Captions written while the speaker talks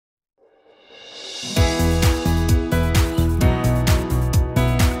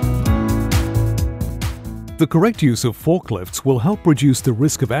The correct use of forklifts will help reduce the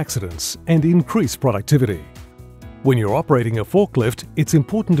risk of accidents and increase productivity. When you're operating a forklift, it's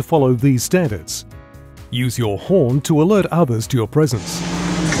important to follow these standards. Use your horn to alert others to your presence.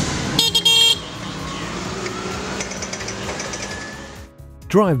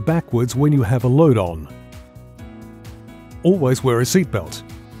 Drive backwards when you have a load on. Always wear a seatbelt.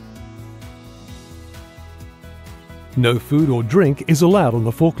 No food or drink is allowed on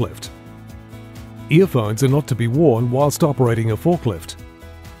the forklift. Earphones are not to be worn whilst operating a forklift.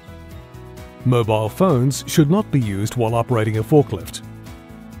 Mobile phones should not be used while operating a forklift.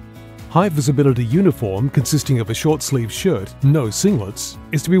 High visibility uniform consisting of a short sleeve shirt, no singlets,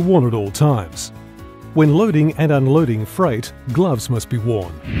 is to be worn at all times. When loading and unloading freight, gloves must be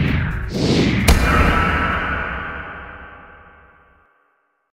worn.